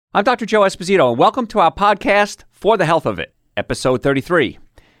I'm Dr. Joe Esposito, and welcome to our podcast, For the Health of It, episode 33.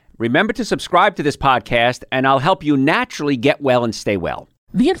 Remember to subscribe to this podcast, and I'll help you naturally get well and stay well.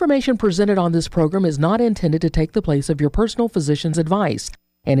 The information presented on this program is not intended to take the place of your personal physician's advice,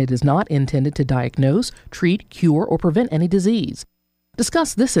 and it is not intended to diagnose, treat, cure, or prevent any disease.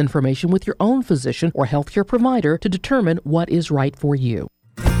 Discuss this information with your own physician or healthcare provider to determine what is right for you.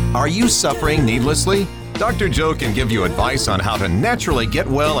 Are you suffering needlessly? Dr. Joe can give you advice on how to naturally get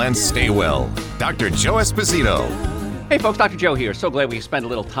well and stay well. Dr. Joe Esposito. Hey folks, Dr. Joe here. So glad we spent a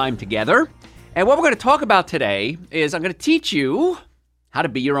little time together. And what we're going to talk about today is I'm going to teach you how to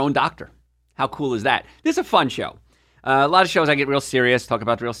be your own doctor. How cool is that? This is a fun show. A lot of shows I get real serious, talk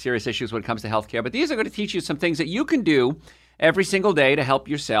about real serious issues when it comes to healthcare. But these are going to teach you some things that you can do every single day to help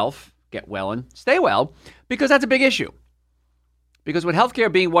yourself get well and stay well, because that's a big issue. Because with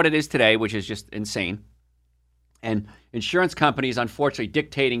healthcare being what it is today, which is just insane, and insurance companies, unfortunately,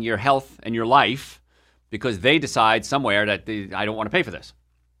 dictating your health and your life because they decide somewhere that I don't want to pay for this.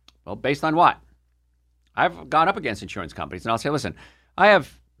 Well, based on what? I've gone up against insurance companies, and I'll say, listen, I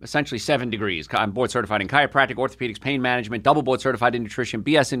have essentially 7 degrees. I'm board certified in chiropractic, orthopedics, pain management, double board certified in nutrition,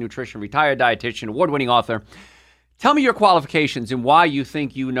 BS in nutrition, retired dietitian, award-winning author. Tell me your qualifications and why you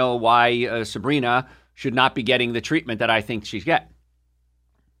think you know why Sabrina should not be getting the treatment that I think she's getting.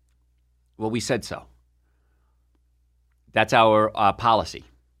 Well, we said so. That's our policy.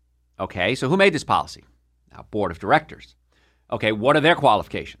 Okay, so who made this policy? Our board of directors. Okay, what are their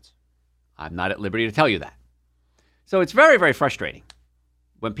qualifications? I'm not at liberty to tell you that. So it's very, very frustrating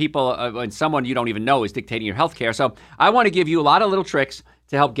when people, when someone you don't even know is dictating your health care. So I want to give you a lot of little tricks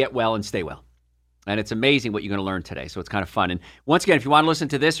to help get well and stay well. And it's amazing what you're going to learn today. So it's kind of fun. And once again, if you want to listen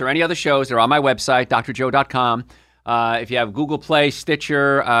to this or any other shows, they're on my website, drjoe.com. If you have Google Play,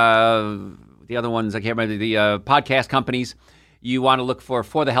 Stitcher, the other ones, I can't remember, the podcast companies, you want to look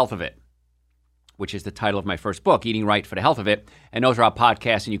for the Health of It, which is the title of my first book, Eating Right for the Health of It. And those are our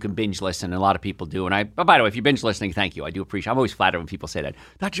podcasts, and you can binge listen, and a lot of people do. And by the way, if you're binge listening, thank you. I do appreciate it. I'm always flattered when people say that.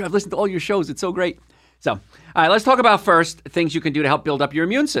 Dr. Joe, I've listened to all your shows. It's so great. So, all right, let's talk about first things you can do to help build up your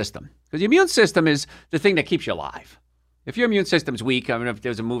immune system. Because the immune system is the thing that keeps you alive. If your immune system's weak, I mean, if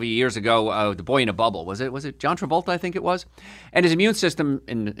there was a movie years ago, The Boy in a Bubble, was it John Travolta, I think it was? And his immune system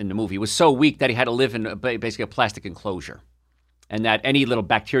in the movie was so weak that he had to live in basically a plastic enclosure, and that any little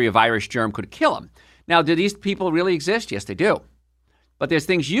bacteria, virus, germ could kill him. Now, do these people really exist? Yes, they do. But there's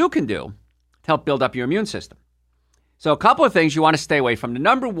things you can do to help build up your immune system. So a couple of things you want to stay away from. The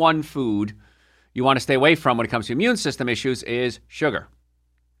number one food you want to stay away from when it comes to immune system issues is sugar.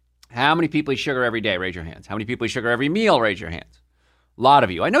 How many people eat sugar every day? Raise your hands. How many people eat sugar every meal? Raise your hands. A lot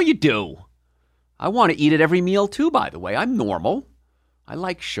of you. I know you do. I want to eat it every meal too, by the way. I'm normal. I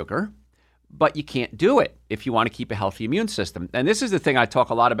like sugar. But you can't do it if you want to keep a healthy immune system. And this is the thing I talk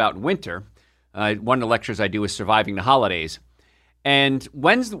a lot about in winter. One of the lectures I do is surviving the holidays. And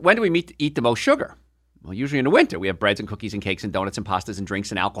when do we eat the most sugar? Well, usually in the winter. We have breads and cookies and cakes and donuts and pastas and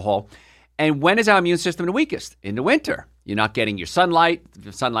drinks and alcohol. And when is our immune system the weakest? In the winter. You're not getting your sunlight.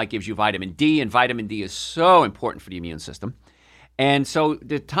 The sunlight gives you vitamin D, and vitamin D is so important for the immune system. And so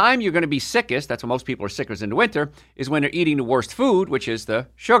the time you're going to be sickest, that's when most people are sickest in the winter, is when they're eating the worst food, which is the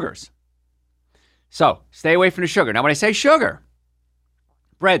sugars. So stay away from the sugar. Now, when I say sugar,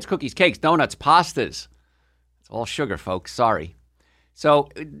 breads, cookies, cakes, donuts, pastas, it's all sugar, folks. Sorry. So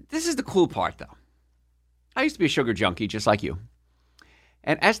this is the cool part, though. I used to be a sugar junkie, just like you.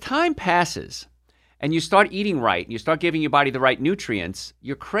 And as time passes and you start eating right and you start giving your body the right nutrients,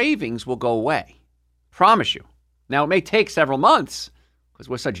 your cravings will go away. Promise you. Now, it may take several months because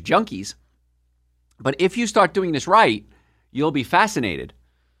we're such junkies. But if you start doing this right, you'll be fascinated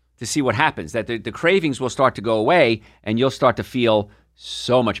to see what happens, that the cravings will start to go away and you'll start to feel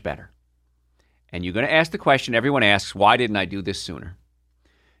so much better. And you're going to ask the question everyone asks, why didn't I do this sooner?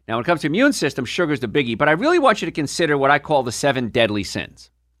 Now, when it comes to immune system, sugar is the biggie, but I really want you to consider what I call the 7 deadly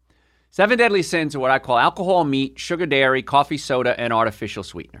sins. 7 deadly sins are what I call alcohol, meat, sugar, dairy, coffee, soda, and artificial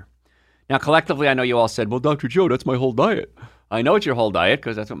sweetener. Now, collectively, I know you all said, well, Dr. Joe, that's my whole diet. I know it's your whole diet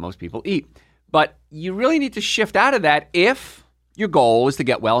because that's what most people eat. But you really need to shift out of that if your goal is to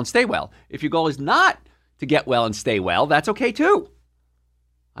get well and stay well. If your goal is not to get well and stay well, that's okay too.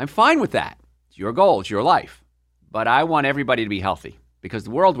 I'm fine with that. It's your goal. It's your life. But I want everybody to be healthy, because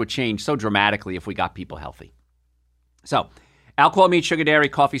the world would change so dramatically if we got people healthy. So, alcohol, meat, sugar, dairy,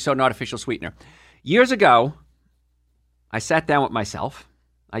 coffee, soda, and artificial sweetener. Years ago, I sat down with myself.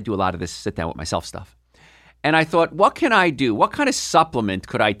 I do a lot of this sit down with myself stuff. And I thought, what can I do? What kind of supplement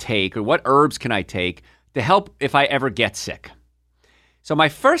could I take, or what herbs can I take to help if I ever get sick? So my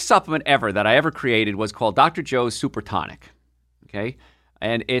first supplement ever that I ever created was called Dr. Joe's Super Tonic. Okay?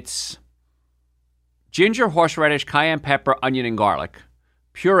 and it's ginger, horseradish, cayenne pepper, onion, and garlic,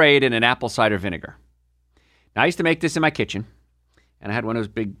 pureed in an apple cider vinegar. Now, I used to make this in my kitchen, and I had one of those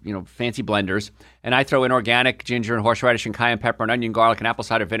big, fancy blenders, and I throw in organic ginger and horseradish and cayenne pepper and onion, garlic, and apple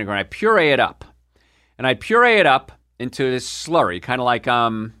cider vinegar, and I puree it up. And I puree it up into this slurry, kind of like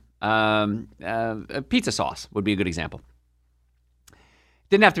pizza sauce would be a good example.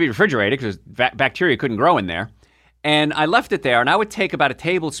 Didn't have to be refrigerated because bacteria couldn't grow in there. And I left it there, and I would take about a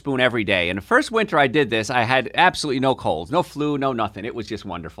tablespoon every day. And the first winter I did this, I had absolutely no colds, no flu, no nothing. It was just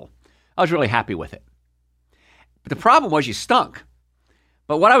wonderful. I was really happy with it. But the problem was you stunk.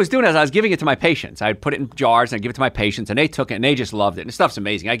 But what I was doing is I was giving it to my patients. I'd put it in jars, and I'd give it to my patients, and they took it, and they just loved it. And the stuff's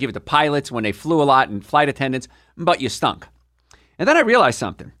amazing. I give it to pilots when they flew a lot and flight attendants, but you stunk. And then I realized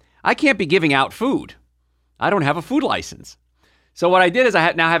something. I can't be giving out food. I don't have a food license. So what I did is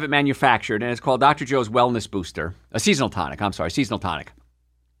I now have it manufactured, and it's called Dr. Joe's Wellness Booster, a seasonal tonic.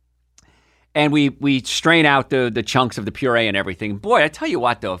 And we strain out the chunks of the puree and everything. Boy, I tell you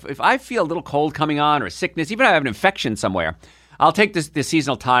what, though, if I feel a little cold coming on or a sickness, even if I have an infection somewhere, I'll take this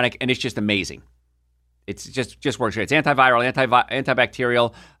seasonal tonic, and it's just amazing. It's just works great. It's antiviral,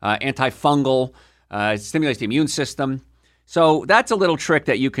 antibacterial, antifungal. It stimulates the immune system. So that's a little trick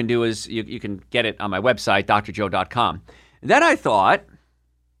that you can do is you can get it on my website, drjoe.com. Then I thought,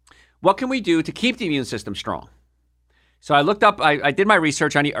 what can we do to keep the immune system strong? So I looked up, I did my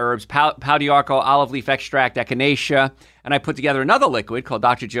research on the herbs, Pau d'Arco, olive leaf extract, echinacea, and I put together another liquid called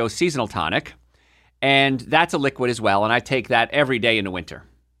Dr. Joe's Seasonal Tonic. And that's a liquid as well, and I take that every day in the winter.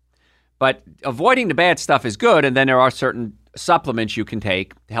 But avoiding the bad stuff is good, and then there are certain supplements you can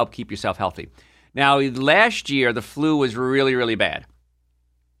take to help keep yourself healthy. Now, last year, the flu was really, really bad.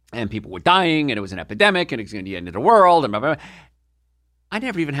 And people were dying, and it was an epidemic, and it was going to be the end of the world, and blah, blah, blah. I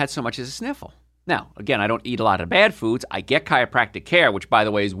never even had so much as a sniffle. Now, again, I don't eat a lot of bad foods. I get chiropractic care, which, by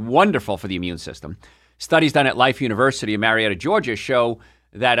the way, is wonderful for the immune system. Studies done at Life University in Marietta, Georgia, show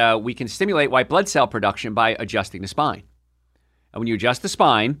that we can stimulate white blood cell production by adjusting the spine. And when you adjust the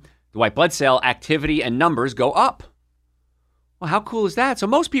spine, the white blood cell activity and numbers go up. Well, how cool is that? So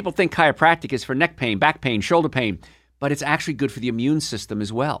most people think chiropractic is for neck pain, back pain, shoulder pain, but it's actually good for the immune system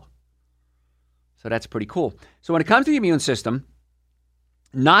as well. So that's pretty cool. So when it comes to the immune system,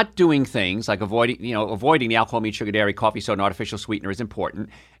 not doing things like avoiding the alcohol, meat, sugar, dairy, coffee, soda, and artificial sweetener is important.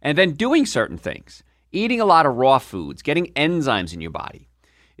 And then doing certain things, eating a lot of raw foods, getting enzymes in your body.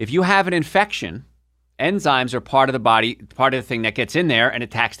 If you have an infection, enzymes are part of the body, part of the thing that gets in there and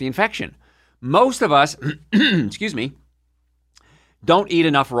attacks the infection. Most of us, don't eat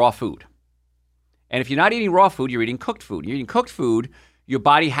enough raw food. And if you're not eating raw food, you're eating cooked food. You're eating cooked food, your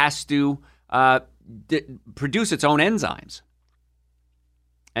body has to produce its own enzymes.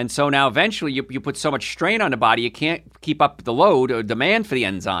 And so now eventually you put so much strain on the body, you can't keep up the load or demand for the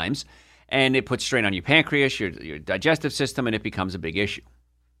enzymes, and it puts strain on your pancreas, your digestive system, and it becomes a big issue.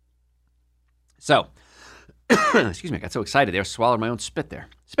 So, excuse me, I got so excited there, swallowed my own spit there.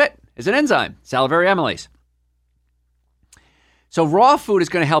 Spit is an enzyme, salivary amylase. So raw food is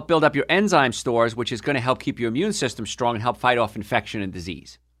going to help build up your enzyme stores, which is going to help keep your immune system strong and help fight off infection and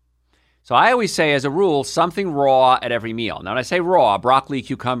disease. So I always say, as a rule, something raw at every meal. Now, when I say raw, broccoli,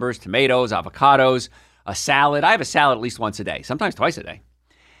 cucumbers, tomatoes, avocados, a salad. I have a salad at least once a day, sometimes twice a day.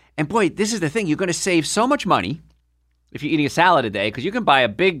 And boy, this is the thing. You're going to save so much money if you're eating a salad a day, because you can buy a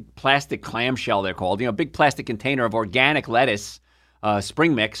big plastic clamshell, they're called, a big plastic container of organic lettuce,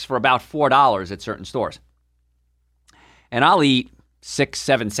 spring mix, for about $4 at certain stores. And I'll eat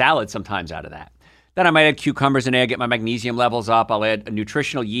 6-7 salads sometimes out of that. Then I might add cucumbers in there, get my magnesium levels up. I'll add a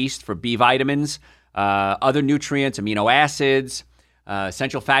nutritional yeast for B vitamins, other nutrients, amino acids,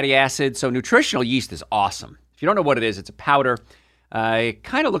 essential fatty acids. So nutritional yeast is awesome. If you don't know what it is, it's a powder. It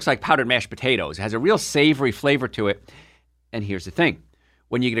kind of looks like powdered mashed potatoes. It has a real savory flavor to it. And here's the thing.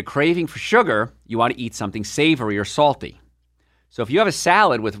 When you get a craving for sugar, you want to eat something savory or salty. So if you have a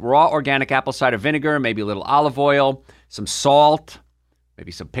salad with raw organic apple cider vinegar, maybe a little olive oil, some salt,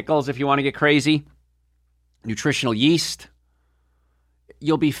 maybe some pickles if you want to get crazy, nutritional yeast,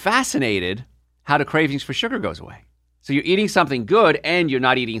 you'll be fascinated how the cravings for sugar goes away. So you're eating something good and you're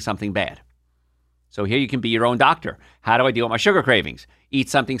not eating something bad. So here you can be your own doctor. How do I deal with my sugar cravings? Eat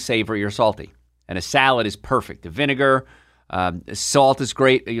something savory or salty. And a salad is perfect. The vinegar, salt is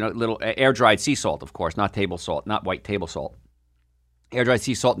great. Little air-dried sea salt, of course, not table salt, not white table salt. Air-dried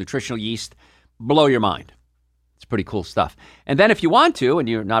sea salt, nutritional yeast, blow your mind. It's pretty cool stuff. And then if you want to, and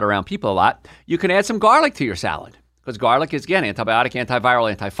you're not around people a lot, you can add some garlic to your salad. Because garlic is, again, antibiotic,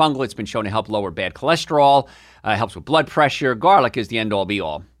 antiviral, antifungal. It's been shown to help lower bad cholesterol, helps with blood pressure. Garlic is the end-all,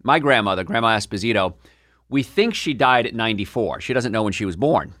 be-all. My grandmother, Grandma Esposito, We think she died at 94. She doesn't know when she was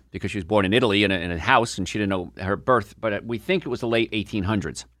born because she was born in Italy in a house and she didn't know her birth, but we think it was the late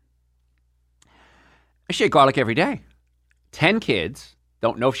 1800s. She ate garlic every day. 10 kids.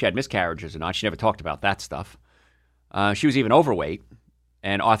 Don't know if she had miscarriages or not. She never talked about that stuff. She was even overweight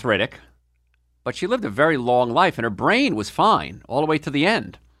and arthritic, but she lived a very long life and her brain was fine all the way to the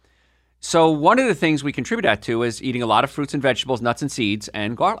end. So one of the things we contribute that to is eating a lot of fruits and vegetables, nuts and seeds,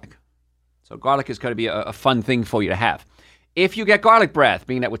 and garlic. So garlic is going to be a fun thing for you to have. If you get garlic breath,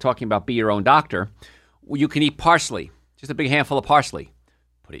 being that we're talking about be your own doctor, you can eat parsley, just a big handful of parsley.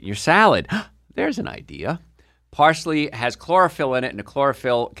 Put it in your salad. There's an idea. Parsley has chlorophyll in it, and the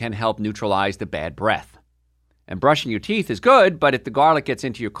chlorophyll can help neutralize the bad breath. And brushing your teeth is good, but if the garlic gets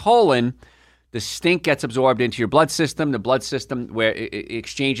into your colon, the stink gets absorbed into your blood system, the blood system where it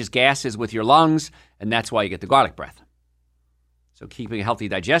exchanges gases with your lungs, and that's why you get the garlic breath. So keeping a healthy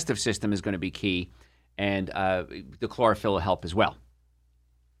digestive system is going to be key, and the chlorophyll will help as well.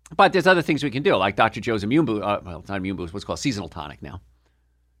 But there's other things we can do, like Dr. Joe's Immune Boost. Well, it's not Immune Boost, what's called Seasonal Tonic now.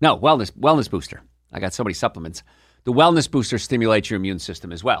 No, Wellness Booster. I got so many supplements. The Wellness Booster stimulates your immune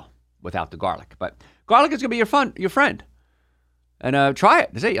system as well without the garlic. But garlic is going to be your friend. And try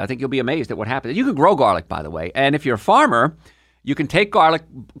it. See, I think you'll be amazed at what happens. You can grow garlic, by the way. And if you're a farmer, you can take garlic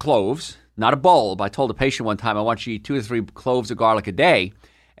cloves, not a bulb. I told a patient one time, I want you to eat 2 to 3 cloves of garlic a day.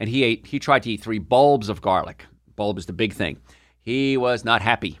 And he tried to eat 3 bulbs of garlic. Bulb is the big thing. He was not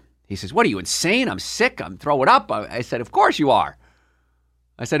happy. He says, what are you, insane? I'm sick. I'm throwing up. I said, of course you are.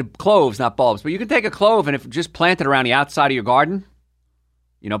 I said cloves, not bulbs. But you can take a clove and just plant it around the outside of your garden.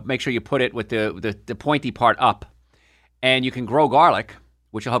 Make sure you put it with the pointy part up. And you can grow garlic,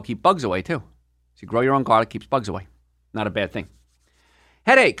 which will help keep bugs away too. So you grow your own garlic, keeps bugs away. Not a bad thing.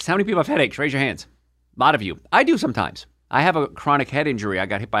 Headaches. How many people have headaches? Raise your hands. A lot of you. I do sometimes. I have a chronic head injury. I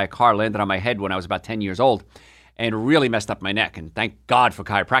got hit by a car, landed on my head when I was about 10 years old, and really messed up my neck. And thank God for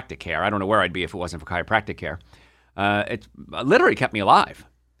chiropractic care. I don't know where I'd be if it wasn't for chiropractic care. It literally kept me alive.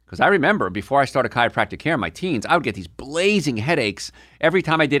 Because I remember before I started chiropractic care in my teens, I would get these blazing headaches every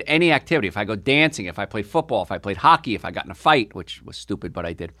time I did any activity. If I go dancing, if I played football, if I played hockey, if I got in a fight, which was stupid, but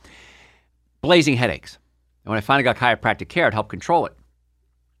I did. Blazing headaches. And when I finally got chiropractic care, it helped control it.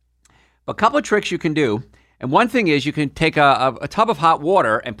 But a couple of tricks you can do. And one thing is you can take a tub of hot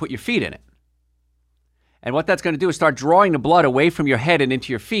water and put your feet in it. And what that's going to do is start drawing the blood away from your head and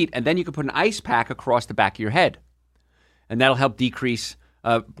into your feet. And then you can put an ice pack across the back of your head. And that'll help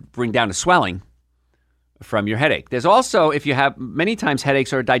bring down the swelling from your headache. There's also, if you have, many times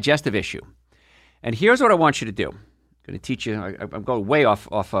headaches are a digestive issue. And here's what I want you to do. I'm going to teach you, I'm going way off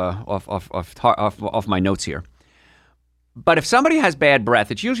my notes here. But if somebody has bad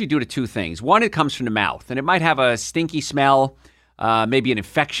breath, it's usually due to 2 things. One, it comes from the mouth, and it might have a stinky smell, maybe an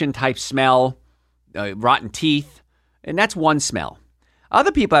infection type smell, rotten teeth, and that's one smell.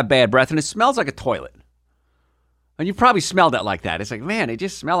 Other people have bad breath, and it smells like a toilet. And you've probably smelled it like that. It's like, man, they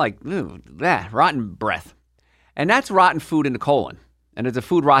just smell like rotten breath. And that's rotten food in the colon. And as the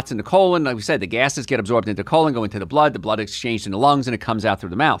food rots in the colon, like we said, the gases get absorbed into the colon, go into the blood exchanged in the lungs, and it comes out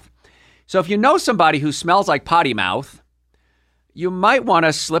through the mouth. So if you know somebody who smells like potty mouth, you might want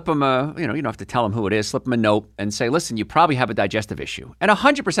to slip them you don't have to tell them who it is, slip them a note and say, listen, you probably have a digestive issue. And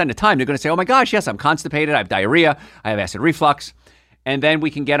 100% of the time, they're going to say, oh my gosh, yes, I'm constipated, I have diarrhea, I have acid reflux. And then we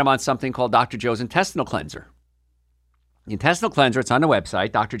can get them on something called Dr. Joe's Intestinal Cleanser. The intestinal cleanser, it's on the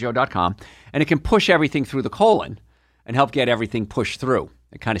website, drjoe.com, and it can push everything through the colon and help get everything pushed through.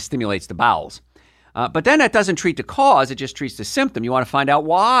 It kind of stimulates the bowels. But then that doesn't treat the cause, it just treats the symptom. You want to find out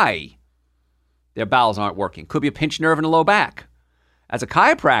why their bowels aren't working. Could be a pinched nerve in the low back. As a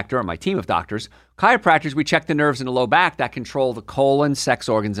chiropractor, or my team of doctors, chiropractors, we check the nerves in the low back that control the colon, sex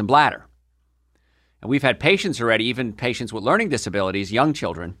organs, and bladder. And we've had patients already, even patients with learning disabilities, young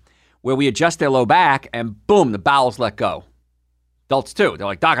children, where we adjust their low back and boom, the bowels let go. Adults too. They're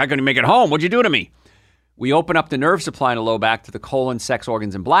like, Doc, I couldn't make it home. What'd you do to me? We open up the nerve supply in the low back to the colon, sex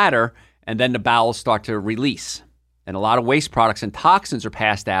organs, and bladder, and then the bowels start to release. And a lot of waste products and toxins are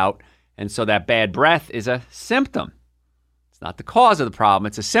passed out, and so that bad breath is a symptom. It's not the cause of the problem,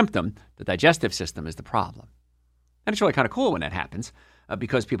 it's a symptom. The digestive system is the problem. And it's really kind of cool when that happens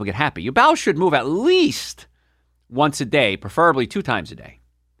because people get happy. Your bowels should move at least once a day, preferably 2 times a day.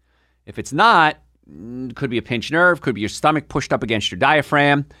 If it's not, it could be a pinched nerve, could be your stomach pushed up against your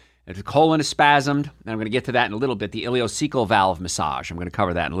diaphragm, if the colon is spasmed, and I'm going to get to that in a little bit, the ileocecal valve massage. I'm going to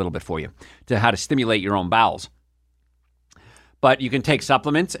cover that in a little bit for you, to how to stimulate your own bowels. But you can take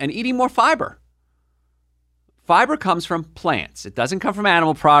supplements and eating more fiber. Fiber comes from plants. It doesn't come from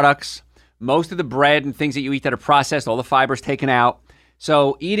animal products. Most of the bread and things that you eat that are processed, all the fiber is taken out.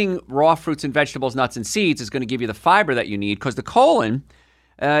 So eating raw fruits and vegetables, nuts and seeds is going to give you the fiber that you need because the colon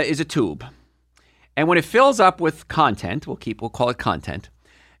is a tube. And when it fills up with content, we'll call it content,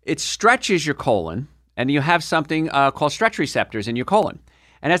 it stretches your colon, and you have something called stretch receptors in your colon.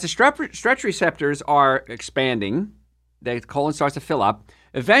 And as the stretch receptors are expanding, the colon starts to fill up.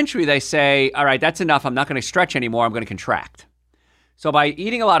 Eventually they say, all right, that's enough. I'm not going to stretch anymore. I'm going to contract. So by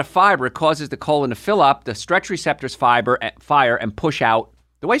eating a lot of fiber, it causes the colon to fill up, the stretch receptors fire and push out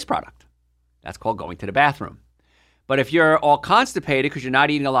the waste product. That's called going to the bathroom. But if you're all constipated because you're not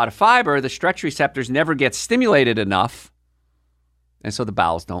eating a lot of fiber, the stretch receptors never get stimulated enough, and so the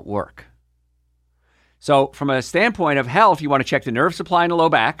bowels don't work. So from a standpoint of health, you want to check the nerve supply in the low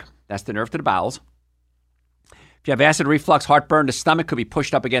back. That's the nerve to the bowels. If you have acid reflux, heartburn, the stomach could be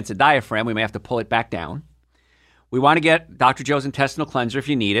pushed up against the diaphragm. We may have to pull it back down. We want to get Dr. Joe's intestinal cleanser if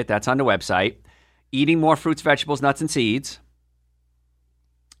you need it. That's on the website. Eating more fruits, vegetables, nuts, and seeds.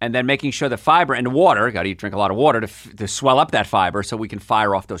 And then making sure the fiber and the water, got to drink a lot of water to swell up that fiber so we can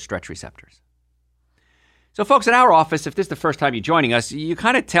fire off those stretch receptors. So folks, in our office, if this is the first time you're joining us, you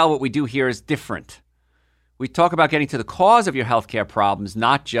kind of tell what we do here is different. We talk about getting to the cause of your healthcare problems,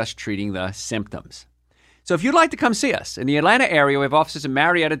 not just treating the symptoms. So if you'd like to come see us in the Atlanta area, we have offices in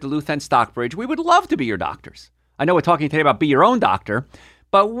Marietta, Duluth, and Stockbridge. We would love to be your doctors. I know we're talking today about be your own doctor,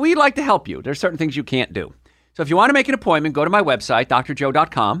 but we'd like to help you. There's certain things you can't do. So if you want to make an appointment, go to my website,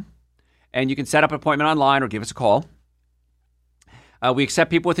 drjoe.com, and you can set up an appointment online or give us a call. We accept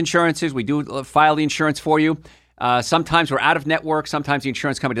people with insurances. We do file the insurance for you. Sometimes we're out of network. Sometimes the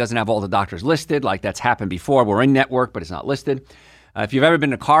insurance company doesn't have all the doctors listed, like that's happened before. We're in network, but it's not listed. If you've ever been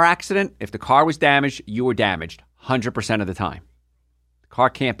in a car accident, if the car was damaged, you were damaged 100% of the time. The car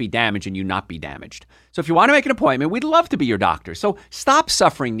can't be damaged and you not be damaged. So if you want to make an appointment, we'd love to be your doctor. So stop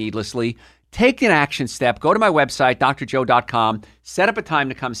suffering needlessly. Take an action step. Go to my website, drjoe.com. Set up a time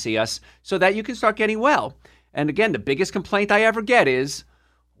to come see us so that you can start getting well. And again, the biggest complaint I ever get is,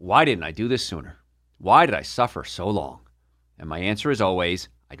 why didn't I do this sooner? Why did I suffer so long? And my answer is always,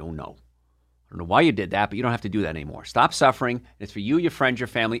 I don't know. I don't know why you did that, but you don't have to do that anymore. Stop suffering. It's for you, your friends, your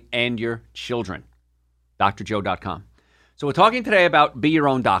family, and your children. drjoe.com. So we're talking today about be your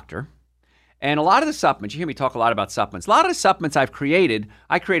own doctor. And a lot of the supplements, you hear me talk a lot about supplements. A lot of the supplements I created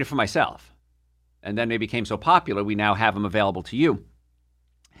for myself. And then they became so popular, we now have them available to you.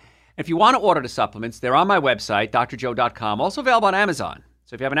 If you want to order the supplements, they're on my website, drjoe.com, also available on Amazon.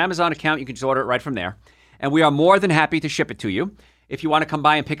 So if you have an Amazon account, you can just order it right from there. And we are more than happy to ship it to you. If you want to come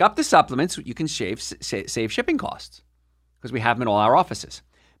by and pick up the supplements, you can save shipping costs because we have them in all our offices.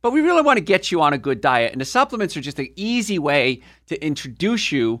 But we really want to get you on a good diet, and the supplements are just an easy way to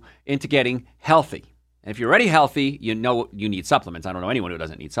introduce you into getting healthy. And if you're already healthy, you know you need supplements. I don't know anyone who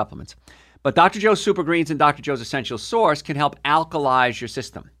doesn't need supplements. But Dr. Joe's Super Greens and Dr. Joe's Essential Source can help alkalize your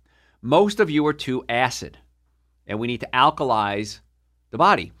system. Most of you are too acid, and we need to alkalize the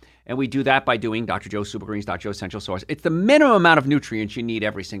body. And we do that by doing Dr. Joe's Super Greens, Dr. Joe's Essential Source. It's the minimum amount of nutrients you need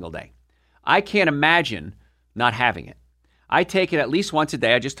every single day. I can't imagine not having it. I take it at least once a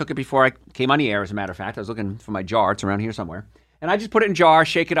day. I just took it before I came on the air, as a matter of fact. I was looking for my jar. It's around here somewhere. And I just put it in a jar,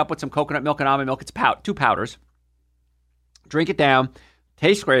 shake it up with some coconut milk and almond milk. It's 2 powders. Drink it down.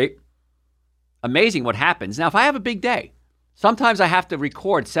 Tastes great. Amazing what happens. Now, if I have a big day, sometimes I have to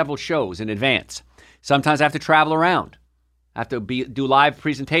record several shows in advance. Sometimes I have to travel around. I have to do live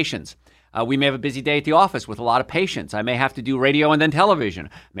presentations. We may have a busy day at the office with a lot of patients. I may have to do radio and then television.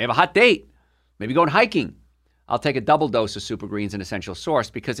 I may have a hot date. Maybe going hiking. I'll take a double dose of Super Greens and Essential Source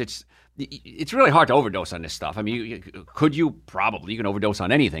because it's really hard to overdose on this stuff. I mean, you can overdose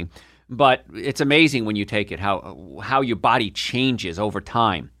on anything, but it's amazing when you take it how your body changes over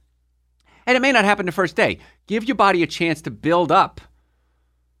time. And it may not happen the first day. Give your body a chance to build up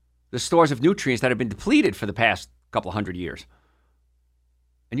the stores of nutrients that have been depleted for the past couple hundred years.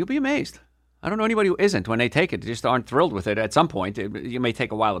 And you'll be amazed. I don't know anybody who isn't when they take it. They just aren't thrilled with it at some point. It may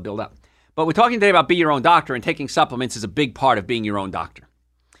take a while to build up. But we're talking today about be your own doctor, and taking supplements is a big part of being your own doctor.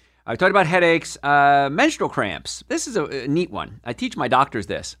 I talked about headaches, menstrual cramps. This is a neat one. I teach my doctors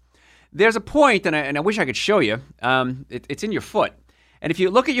this. There's a point, and I wish I could show you. It's in your foot. And if you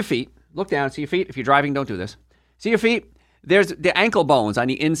look at your feet, look down, see your feet. If you're driving, don't do this. See your feet? There's the ankle bones on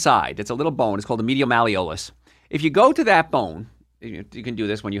the inside. It's a little bone. It's called the medial malleolus. If you go to that bone, you can do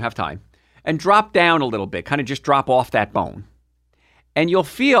this when you have time, and drop down a little bit, kind of just drop off that bone. And you'll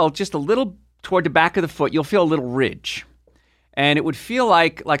feel just a little toward the back of the foot, you'll feel a little ridge. And it would feel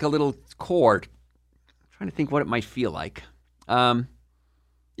like a little cord. I'm trying to think what it might feel like.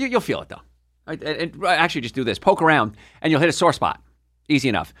 You'll feel it, though. And actually, just do this. Poke around, and you'll hit a sore spot. Easy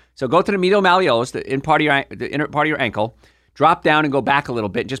enough. So go to the medial malleolus, the inner part of your ankle. drop down and go back a little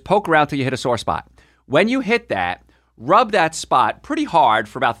bit, and just poke around till you hit a sore spot. When you hit that, rub that spot pretty hard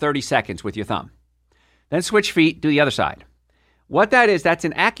for about 30 seconds with your thumb. Then switch feet, do the other side. What that is, that's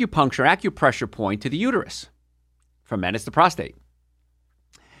an acupressure point to the uterus. For men, it's the prostate.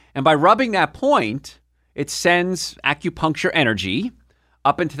 And by rubbing that point, it sends acupuncture energy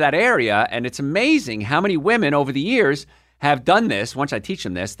up into that area, and it's amazing how many women over the years have done this. Once I teach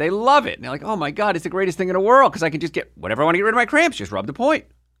them this, they love it. And they're like, oh my God, it's the greatest thing in the world because I can just get whatever I want to get rid of my cramps, just rub the point.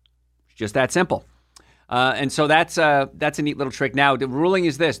 It's just that simple. And so that's a neat little trick. Now, the ruling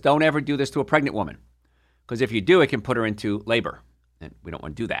is this: don't ever do this to a pregnant woman, because if you do, it can put her into labor, and we don't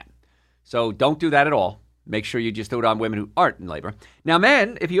want to do that. So don't do that at all. Make sure you just do it on women who aren't in labor. Now,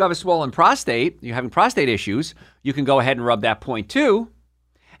 men, if you have a swollen prostate, you're having prostate issues, you can go ahead and rub that point too.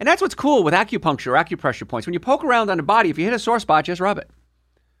 And that's what's cool with acupuncture or acupressure points. When you poke around on the body, if you hit a sore spot, just rub it.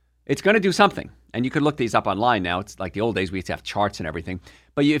 It's going to do something. And you can look these up online now. It's like the old days, we used to have charts and everything.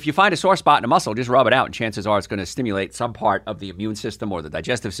 But if you find a sore spot in a muscle, just rub it out. And chances are it's going to stimulate some part of the immune system or the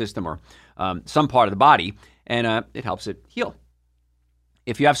digestive system or some part of the body. And it helps it heal.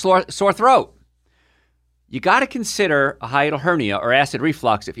 If you have sore throat, you got to consider a hiatal hernia or acid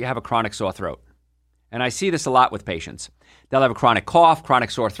reflux if you have a chronic sore throat. And I see this a lot with patients. They'll have a chronic cough,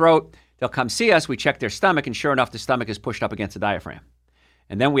 chronic sore throat. They'll come see us. We check their stomach, and sure enough, the stomach is pushed up against the diaphragm.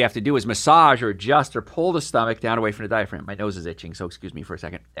 And then we have to do is massage or adjust or pull the stomach down away from the diaphragm. My nose is itching, so excuse me for a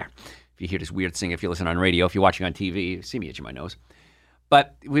second. There. If you hear this weird thing, if you listen on radio, if you're watching on TV, you see me itching my nose.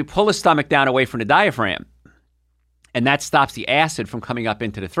 But we pull the stomach down away from the diaphragm, and that stops the acid from coming up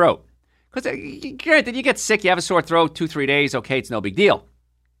into the throat. Because granted, you get sick, you have a sore throat, 2-3 days, okay, it's no big deal.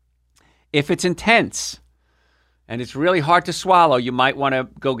 If it's intense and it's really hard to swallow, you might want to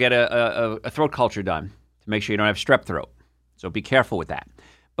go get a throat culture done to make sure you don't have strep throat. So be careful with that.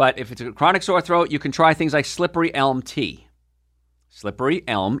 But if it's a chronic sore throat, you can try things like slippery elm tea. Slippery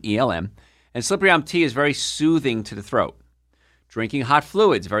elm, E-L-M. And slippery elm tea is very soothing to the throat. Drinking hot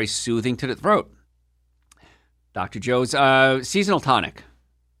fluids, very soothing to the throat. Dr. Joe's seasonal tonic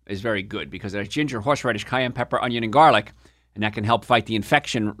is very good because there's ginger, horseradish, cayenne pepper, onion, and garlic, and that can help fight the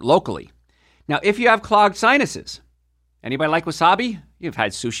infection locally. Now, if you have clogged sinuses, anybody like wasabi? You've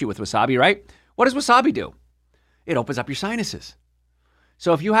had sushi with wasabi, right? What does wasabi do? It opens up your sinuses.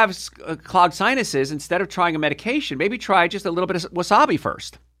 So if you have clogged sinuses, instead of trying a medication, maybe try just a little bit of wasabi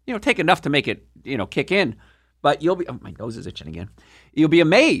first. Take enough to make it, kick in. But you'll be, my nose is itching again. You'll be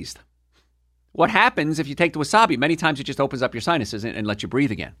amazed what happens if you take the wasabi. Many times it just opens up your sinuses and lets you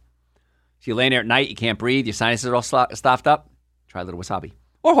breathe again. So you're laying there at night, you can't breathe, your sinuses are all stuffed up. Try a little wasabi.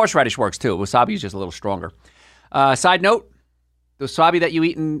 Or horseradish works too. Wasabi is just a little stronger. Side note, the wasabi that you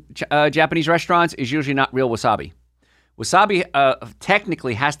eat in Japanese restaurants is usually not real wasabi. Wasabi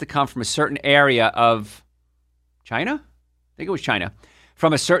technically has to come from a certain area of China? I think it was China.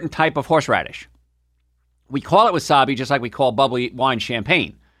 From a certain type of horseradish. We call it wasabi just like we call bubbly wine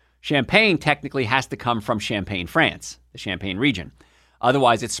champagne. Champagne technically has to come from Champagne, France, the Champagne region.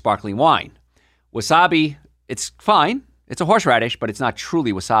 Otherwise, it's sparkling wine. Wasabi, it's fine. It's a horseradish, but it's not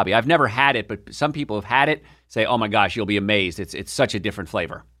truly wasabi. I've never had it, but some people have had it say, oh my gosh, you'll be amazed. It's such a different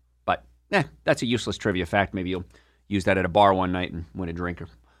flavor. But that's a useless trivia fact. Maybe you'll use that at a bar one night and win a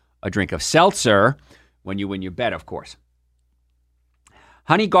drink of seltzer when you win your bet, of course.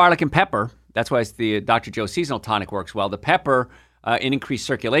 Honey, garlic, and pepper. That's why the Dr. Joe Seasonal Tonic works well. The pepper increase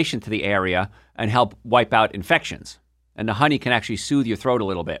circulation to the area and help wipe out infections. And the honey can actually soothe your throat a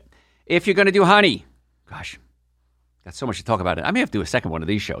little bit. If you're going to do honey, gosh, got so much to talk about it. I may have to do a second one of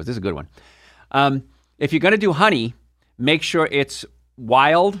these shows. This is a good one. If you're going to do honey, make sure it's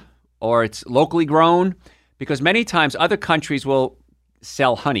wild or it's locally grown, because many times other countries will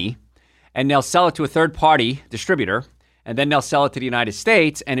sell honey and they'll sell it to a third-party distributor, and then they'll sell it to the United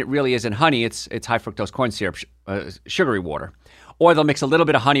States, and it really isn't honey. It's high fructose corn syrup, sugary water. Or they'll mix a little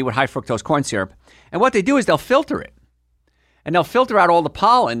bit of honey with high fructose corn syrup. And what they do is they'll filter it. And they'll filter out all the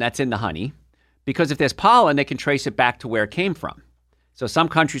pollen that's in the honey, because if there's pollen, they can trace it back to where it came from. So some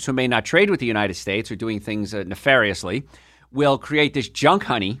countries who may not trade with the United States or doing things nefariously will create this junk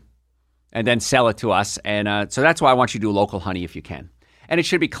honey and then sell it to us. And so that's why I want you to do local honey if you can. And it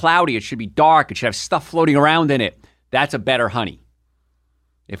should be cloudy. It should be dark. It should have stuff floating around in it. That's a better honey.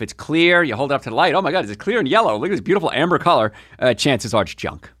 If it's clear, you hold it up to the light. Oh my God, is it clear and yellow? Look at this beautiful amber color. Chances are it's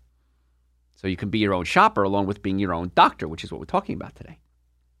junk. So you can be your own shopper along with being your own doctor, which is what we're talking about today.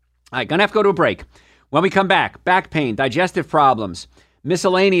 All right, gonna have to go to a break. When we come back, back pain, digestive problems,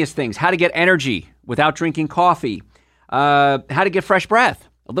 miscellaneous things, how to get energy without drinking coffee, how to get fresh breath.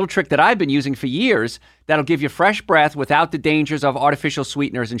 A little trick that I've been using for years that'll give you fresh breath without the dangers of artificial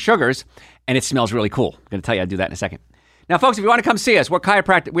sweeteners and sugars, and it smells really cool. I'm going to tell you how to do that in a second. Now, folks, if you want to come see us, we have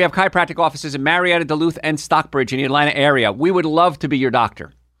chiropractic offices in Marietta, Duluth, and Stockbridge in the Atlanta area. We would love to be your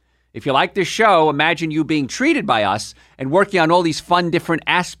doctor. If you like this show, imagine you being treated by us and working on all these fun, different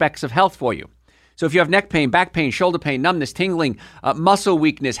aspects of health for you. So if you have neck pain, back pain, shoulder pain, numbness, tingling, muscle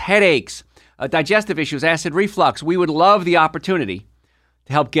weakness, headaches, digestive issues, acid reflux, we would love the opportunity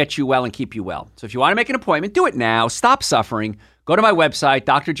to help get you well and keep you well. So if you want to make an appointment, do it now. Stop suffering. Go to my website,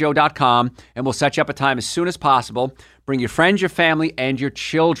 drjoe.com, and we'll set you up a time as soon as possible. Bring your friends, your family, and your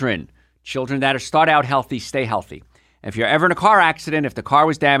children. Children that start out healthy, stay healthy. If you're ever in a car accident, if the car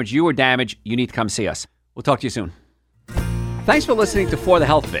was damaged, you were damaged, you need to come see us. We'll talk to you soon. Thanks for listening to For the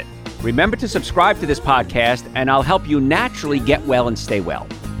Health of It. Remember to subscribe to this podcast, and I'll help you naturally get well and stay well.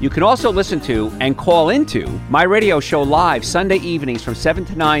 You can also listen to and call into my radio show live Sunday evenings from 7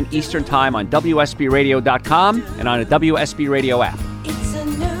 to 9 Eastern Time on WSBRadio.com and on a WSB Radio app. It's a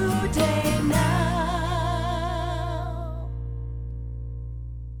new day now.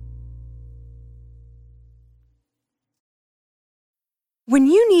 When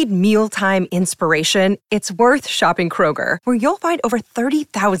you need mealtime inspiration, it's worth shopping Kroger, where you'll find over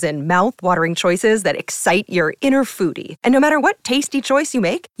 30,000 mouth-watering choices that excite your inner foodie. And no matter what tasty choice you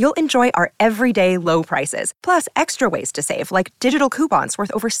make, you'll enjoy our everyday low prices, plus extra ways to save, like digital coupons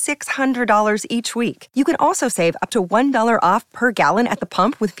worth over $600 each week. You can also save up to $1 off per gallon at the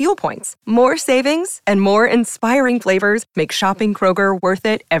pump with fuel points. More savings and more inspiring flavors make shopping Kroger worth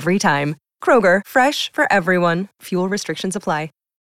it every time. Kroger, fresh for everyone. Fuel restrictions apply.